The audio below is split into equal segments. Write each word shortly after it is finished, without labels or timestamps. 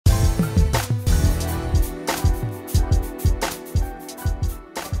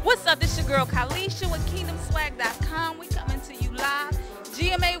What's up? This your girl Kalisha with KingdomSwag.com. We coming to you live.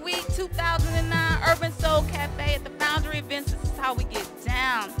 GMA Week 2009 Urban Soul Cafe at the Foundry Events. This is how we get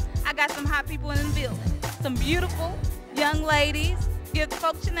down. I got some hot people in the building. Some beautiful young ladies. Give the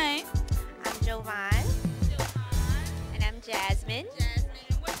folks your name. I'm Jovan. And I'm Jasmine. Jasmine.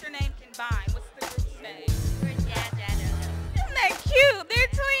 What's your name combined? What's the group's name? We're Jas and Jo. Isn't that cute? They're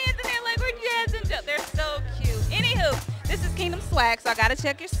twins and they're like, we're Jas and Jo. They're so cute. Anywho, this is Kingdom Swag, so I gotta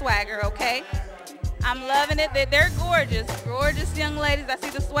check your swagger, okay? I'm loving it. They're gorgeous. Gorgeous young ladies. I see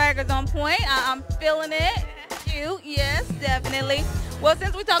the swagger's on point. I'm feeling it. Cute. Yes, definitely. Well,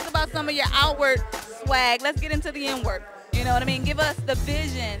 since we talked about some of your outward swag, let's get into the inward. You know what I mean? Give us the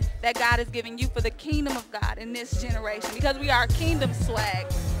vision that God is giving you for the kingdom of God in this generation, because we are Kingdom Swag.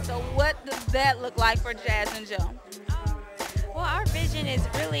 So what does that look like for Jas and Jo? Well, our vision is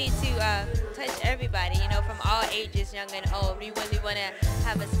really to touch everybody, you know, from all ages, young and old. We really want to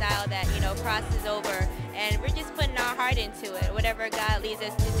have a style that, you know, crosses over, and we're just putting our heart into it. Whatever God leads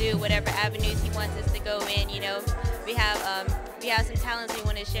us to do, whatever avenues He wants us to go in, you know, we have some talents we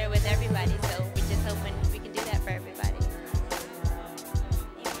want to share with everybody. So we're just hoping we can do that for everybody.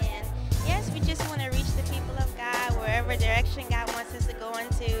 Amen. Yes, we just want to reach the people of God wherever direction God wants us to go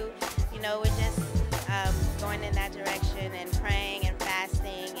into. You know, we're just going in that direction and praying and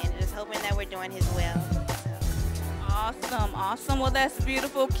fasting and just hoping that we're doing His will. Awesome, awesome. Well, that's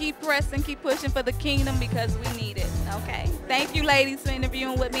beautiful. Keep pressing, keep pushing for the kingdom, because we need it. Okay. Thank you, ladies, for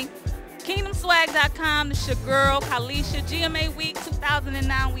interviewing with me. KingdomSwag.com. This is your girl, Kalisha. GMA Week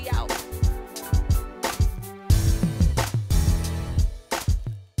 2009. We out.